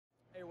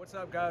What's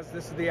up, guys?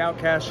 This is the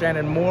Outcast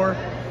Shannon Moore,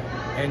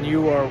 and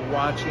you are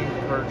watching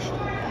Perched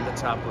on the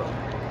Top Rope.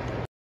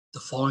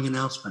 The following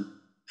announcement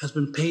has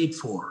been paid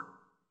for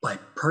by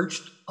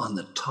Perched on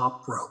the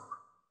Top Rope.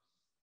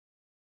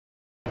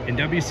 In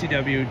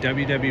WCW,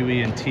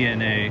 WWE, and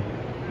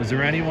TNA, was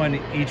there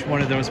anyone each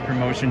one of those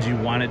promotions you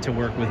wanted to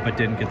work with but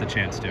didn't get the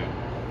chance to?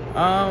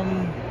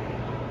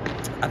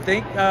 I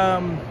think,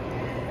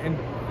 in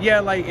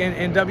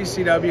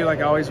WCW, like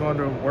I always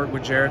wanted to work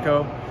with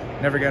Jericho.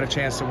 Never got a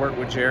chance to work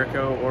with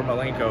Jericho or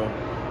Malenko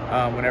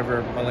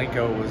whenever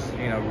Malenko was,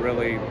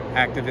 really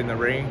active in the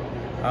ring.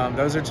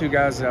 Those are two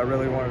guys that I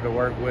really wanted to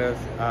work with.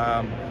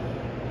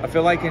 I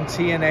feel like in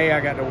TNA,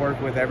 I got to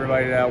work with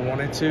everybody that I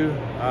wanted to.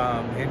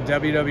 In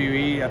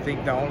WWE, I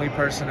think the only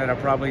person that I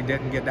probably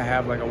didn't get to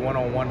have like a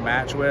one-on-one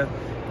match with,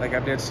 like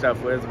I did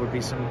stuff with, would be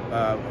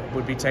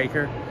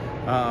Taker.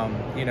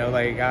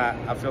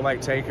 I feel like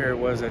Taker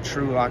was a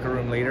true locker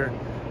room leader.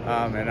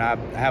 And I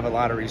have a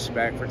lot of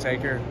respect for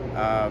Taker.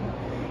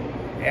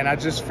 And I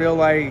just feel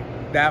like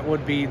that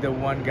would be the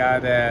one guy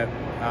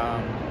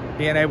that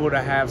being able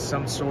to have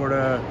some sort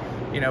of,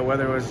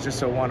 whether it was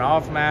just a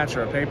one-off match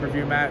or a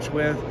pay-per-view match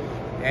with,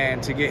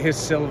 and to get his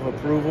seal of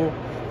approval.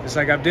 It's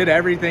like I've did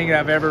everything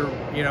I've ever,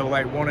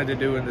 wanted to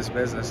do in this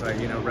business. Like,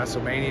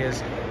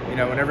 WrestleManias,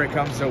 whenever it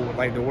comes to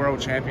like the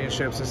world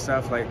championships and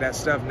stuff, like that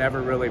stuff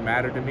never really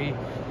mattered to me.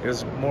 It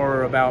was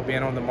more about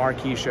being on the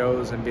marquee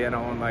shows and being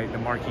on like the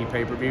marquee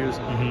pay-per-views.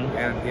 Mm-hmm.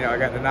 And, I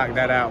got to knock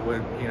that out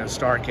with,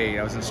 Starrcade.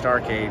 I was in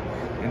Starrcade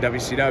in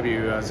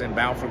WCW. I was in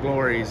Bound for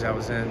Glories. I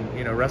was in,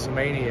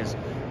 WrestleManias.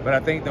 But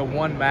I think the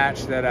one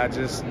match that I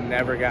just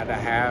never got to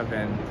have,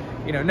 and,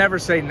 never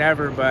say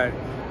never, but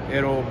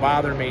it'll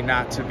bother me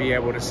not to be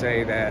able to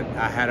say that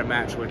I had a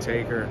match with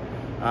Taker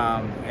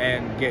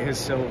and get his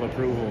seal of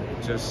approval,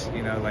 just,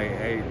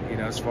 hey,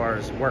 as far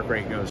as work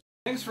rate goes.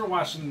 Thanks for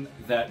watching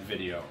that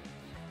video.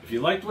 If you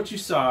liked what you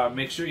saw,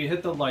 make sure you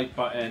hit the like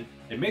button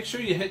and make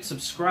sure you hit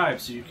subscribe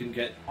so you can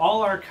get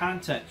all our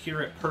content here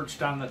at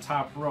Perched on the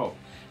Top Rope.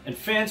 And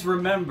fans,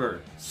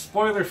 remember,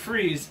 spoiler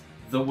free's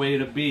the way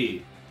to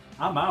be.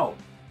 I'm out.